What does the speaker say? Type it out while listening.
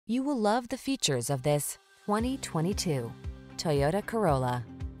You will love the features of this 2022 Toyota Corolla.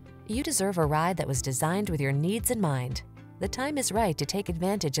 You deserve a ride that was designed with your needs in mind. The time is right to take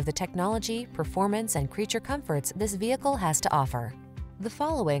advantage of the technology, performance, and creature comforts this vehicle has to offer. The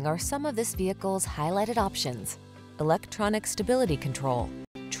following are some of this vehicle's highlighted options: electronic stability control,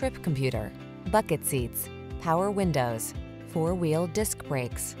 trip computer, bucket seats, power windows, four-wheel disc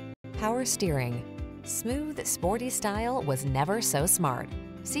brakes, power steering. Smooth, sporty style was never so smart.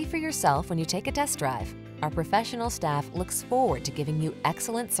 See for yourself when you take a test drive. Our professional staff looks forward to giving you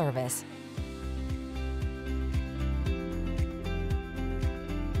excellent service.